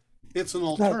other. It's an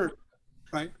alternative,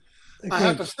 right? Okay. I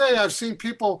have to say, I've seen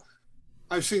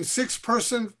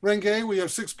 6-person Rengay. We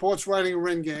have 6 poets writing a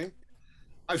Rengay.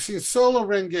 I've seen solo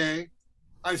Rengay.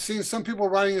 I've seen some people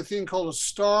writing a thing called a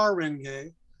star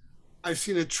Rengay. I've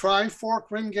seen a tri-fork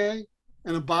Rengay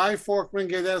and a bi-fork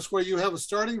Rengay. That's where you have a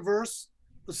starting verse,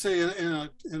 let's say in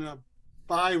a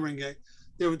bi Rengay.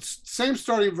 You have the same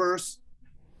starting verse,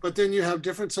 but then you have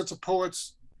different sets of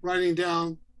poets writing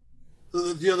down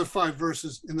the other 5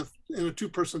 verses in a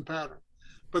 2-person pattern.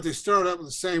 But they start out with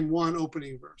the same one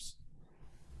opening verse.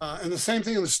 And the same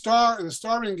thing in the star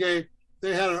Rengay,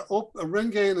 they had a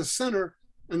Rengay in the center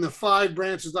and the 5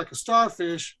 branches like a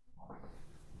starfish.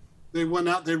 They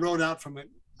wrote out from it.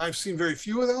 I've seen very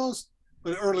few of those,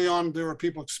 but early on there were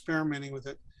people experimenting with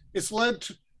it.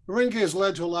 Rengay has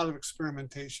led to a lot of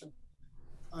experimentation.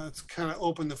 It's kind of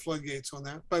opened the floodgates on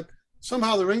that. But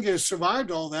somehow the Rengay has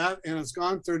survived all that, and it's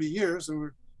gone 30 years,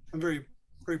 and I'm very,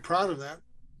 very proud of that.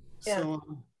 Yeah. So,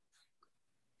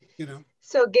 you know.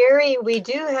 So Gary, we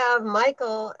do have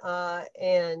Michael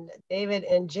and David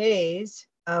and Jay's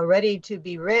ready to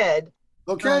be read.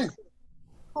 Okay.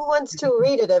 Who wants to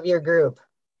read it of your group?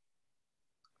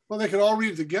 Well, they could all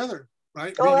read it together,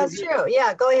 right? Oh, that's true.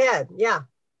 Yeah, go ahead. Yeah.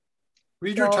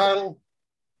 Read your title.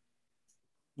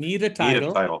 Need a title. Need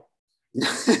a title.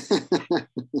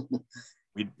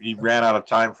 we ran out of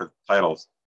time for titles.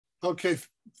 Okay.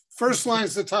 First line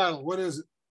is the title. What is it?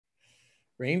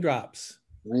 Raindrops.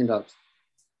 Raindrops.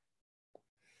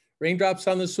 Raindrops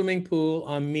on the swimming pool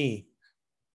on me.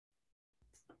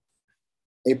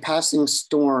 A passing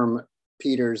storm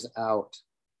peters out.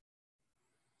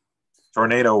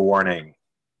 Tornado warning.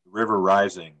 River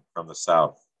rising from the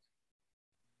south.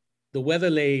 The weather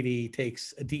lady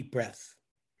takes a deep breath.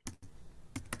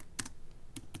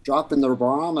 Drop in the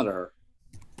barometer.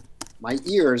 My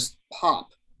ears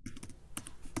pop.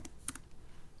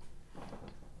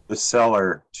 The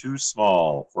cellar too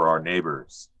small for our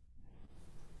neighbors.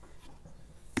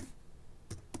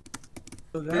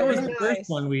 So that was the first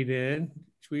one we did.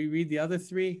 Should we read the other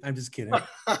three? I'm just kidding.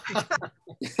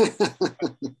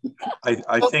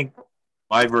 I think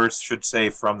my verse should say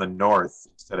from the north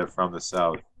instead of from the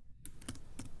south.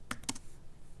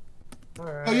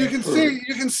 Well, you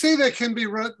can see they can be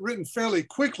written fairly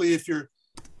quickly if you're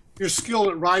skilled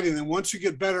at writing them. Once you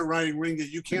get better at writing Rengay,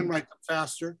 you can write them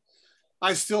faster.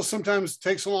 I still sometimes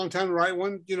takes a long time to write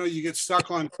one. You know, you get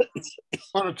stuck on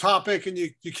a topic and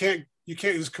you can't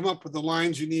just come up with the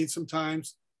lines you need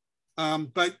sometimes.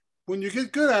 But when you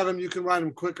get good at them, you can write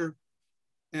them quicker.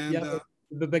 And yeah,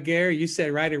 but Gary, you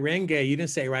said write a Rengay. You didn't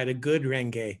say write a good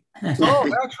Rengay. Oh,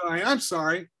 that's right. I'm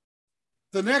sorry.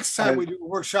 The next time we do a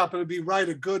workshop, it'll be write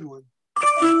a good one.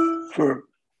 For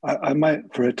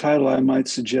a title, I might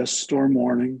suggest Storm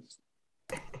Warning.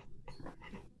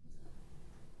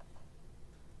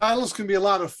 Titles can be a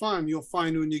lot of fun. You'll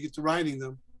find when you get to writing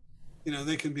them. You know,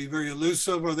 they can be very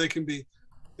elusive, or they can,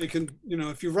 you know,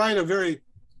 if you write a very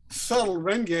subtle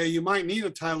Rengay, you might need a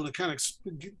title to kind of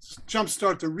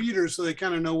jumpstart the reader so they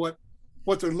kind of know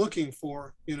what they're looking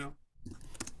for, you know.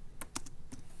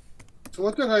 So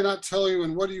what did I not tell you,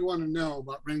 and what do you want to know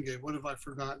about Rengay? What have I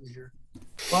forgotten here?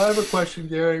 Well, I have a question,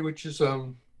 Gary, which is,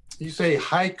 you say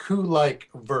haiku-like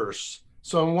verse.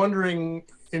 So I'm wondering,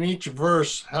 in each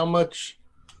verse, how much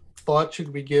thought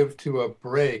should we give to a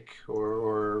break,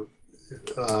 or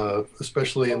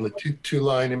especially in the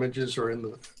two-line images, or in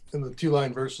the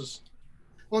two-line verses?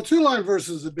 Well, two-line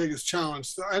verses is the biggest challenge.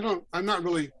 So I'm not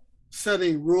really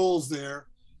setting rules there.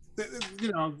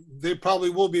 You know, they probably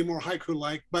will be more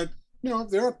haiku-like, but you know,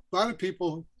 there are a lot of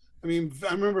people. I mean,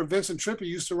 I remember Vincent Trippi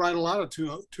used to write a lot of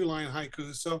two-line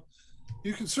haikus. So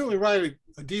you can certainly write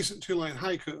a decent two-line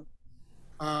haiku.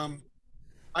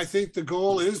 I think the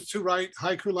goal is to write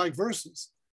haiku-like verses.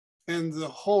 And the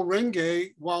whole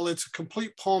Rengay, while it's a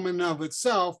complete poem in and of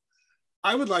itself,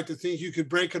 I would like to think you could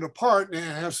break it apart and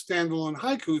have standalone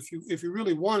haiku if you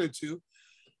really wanted to.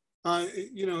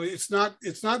 You know, it's not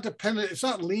dependent. It's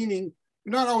not leaning.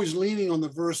 You're not always leaning on the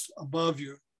verse above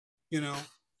you. You know,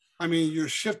 I mean, you're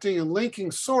shifting and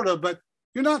linking sort of, but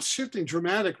you're not shifting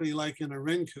dramatically like in a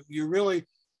Renku. You're really,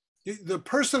 the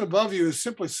person above you is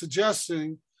simply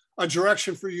suggesting a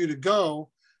direction for you to go.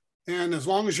 And as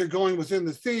long as you're going within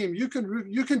the theme, you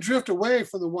can drift away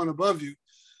from the one above you.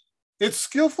 It's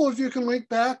skillful if you can link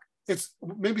back. It's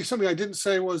maybe something I didn't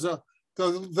say was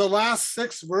the last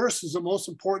 6 verse is the most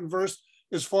important verse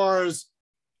as far as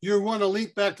you want to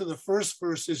link back to the first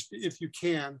verse if you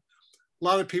can. A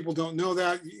lot of people don't know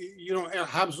that. You don't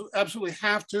absolutely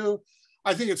have to.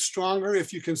 I think it's stronger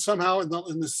if you can somehow in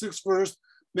the 6th verse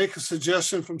make a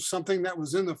suggestion from something that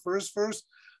was in the first verse.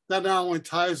 That not only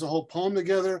ties the whole poem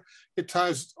together, it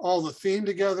ties all the theme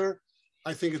together.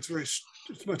 I think it's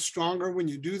much stronger when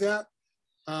you do that.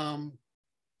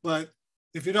 But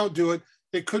if you don't do it,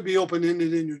 it could be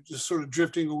open-ended and you're just sort of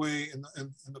drifting away in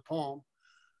the poem.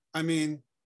 I mean,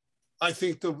 I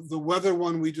think the weather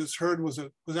one we just heard was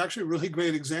actually a really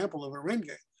great example of a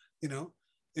Rengay. You know,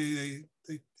 they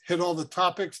hit all the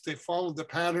topics, they followed the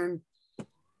pattern.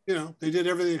 You know, they did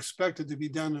everything expected to be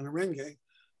done in a Rengay.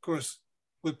 Of course,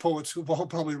 with poets who've all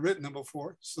probably written them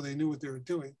before, so they knew what they were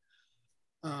doing.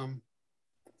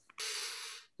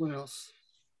 What else?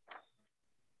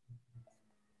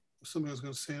 Something I was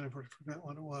going to say, and I forgot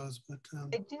what it was. But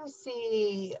I do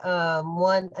see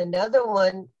another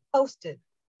one posted.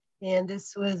 And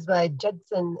this was by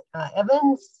Judson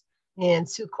Evans and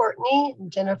Sue Courtney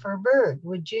and Jennifer Bird.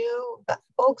 Would you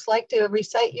folks like to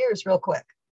recite yours real quick?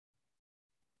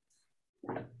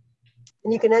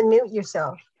 And you can unmute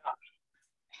yourself.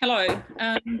 Hello.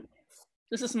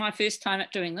 This is my first time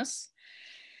at doing this.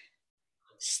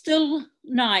 Still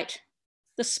night,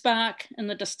 the spark in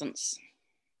the distance.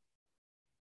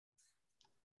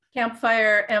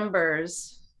 Campfire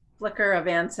embers, flicker of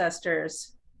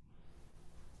ancestors.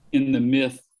 In the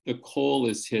myth, the coal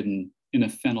is hidden in a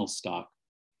fennel stalk.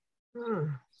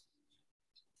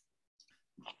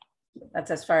 That's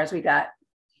as far as we got.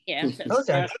 Yeah. Those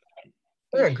are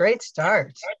a great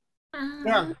start.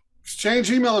 Yeah, exchange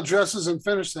email addresses and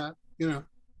finish that, you know.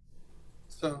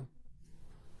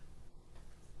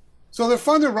 So they're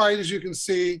fun to write, as you can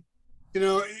see. You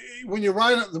know, when you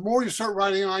write, the more you start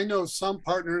writing, I know some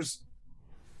partners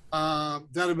that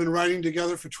have been writing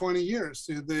together for 20 years.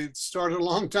 They started a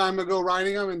long time ago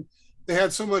writing them, and they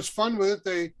had so much fun with it,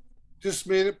 they just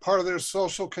made it part of their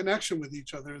social connection with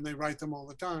each other, and they write them all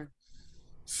the time.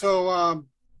 So,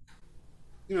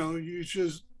 you know, you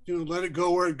just, you know, let it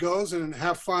go where it goes and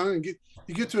have fun, and you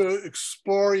get to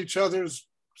explore each other's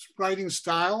writing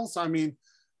styles. I mean,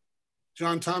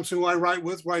 John Thompson, who I write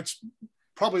with, writes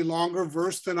probably longer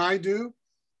verse than I do,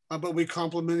 but we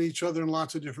complement each other in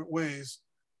lots of different ways.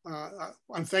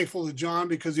 I'm thankful to John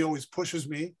because he always pushes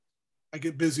me. I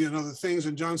get busy on other things,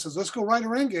 and John says, let's go write a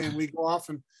Rengay, and we go off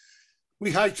and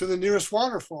we hike to the nearest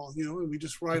waterfall, you know, and we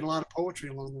just write a lot of poetry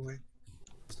along the way.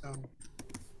 So.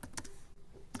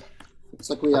 Looks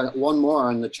like we got one more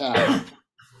in the chat.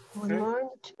 One more in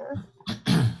the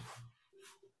chat.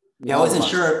 Yeah, I wasn't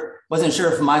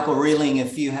sure if Michael Reeling,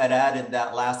 if you had added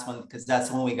that last one, because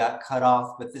that's when we got cut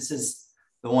off, but this is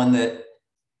the one that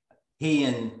he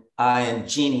and I and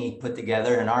Jeannie put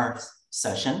together in our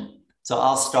session. So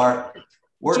I'll start.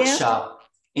 Workshop,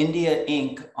 India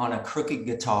ink on a crooked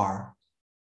guitar.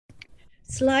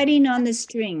 Sliding on the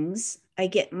strings, I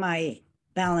get my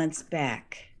balance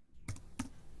back.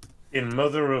 In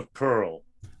mother of pearl,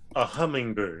 a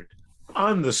hummingbird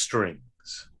on the strings.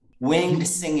 Winged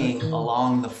singing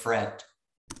along the fret.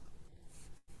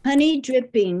 Honey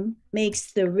dripping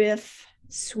makes the riff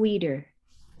sweeter.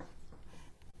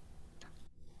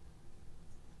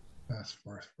 That's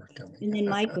worth coming. And then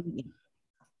Michael.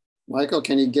 Michael,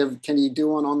 can you do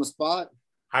one on the spot?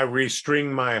 I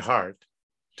restring my heart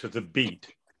to the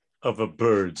beat of a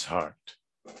bird's heart.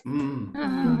 Very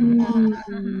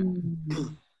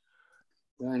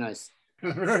nice.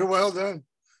 Very well done.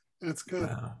 That's good.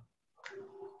 Wow.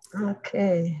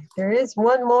 Okay, there is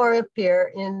one more up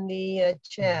here in the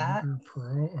chat.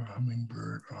 Pearl or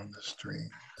hummingbird on the string.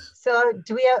 So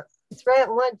do we have, it's right at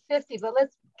 150, but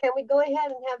can we go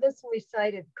ahead and have this one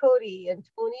recited? Cody and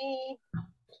Tony.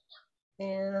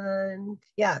 And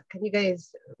yeah, can you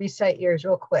guys recite yours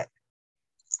real quick?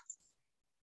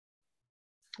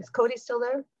 Is Cody still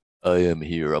there? I am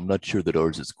here. I'm not sure that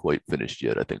ours is quite finished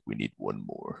yet. I think we need one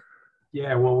more.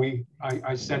 Yeah, well,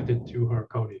 I sent it to her,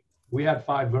 Cody. We had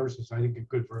 5 verses. I think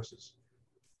good verses.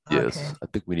 Yes, Okay. I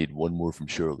think we need one more from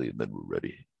Shirley, and then we're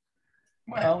ready.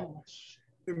 Well,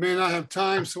 You may not have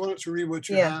time, so why don't you read what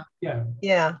you have?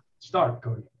 Yeah. Start,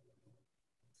 Cody.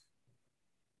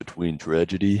 Between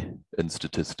tragedy and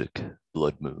statistic,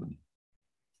 blood moon.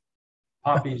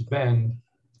 Poppies bend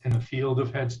in a field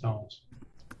of headstones.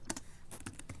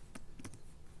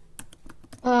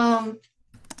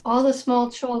 All the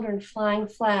small children flying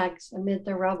flags amid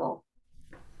the rubble.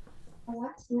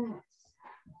 What's next?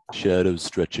 Shadows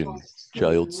stretching,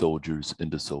 child soldiers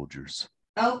into soldiers.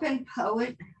 Open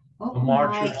poet. The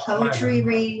marchers Poetry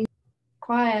reading.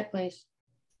 Quiet, please.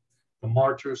 The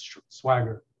marchers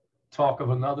swagger. Talk of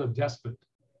another despot.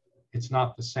 It's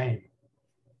not the same.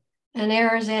 An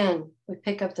era's in. We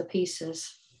pick up the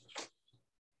pieces.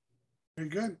 Very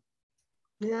good.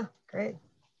 Yeah, great.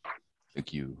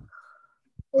 Thank you.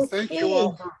 Well, thank you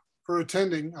all for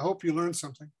attending. I hope you learned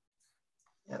something.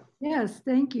 Yes,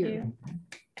 thank you.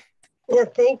 Yeah,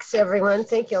 thanks everyone.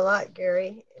 Thank you a lot,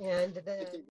 Gary. And then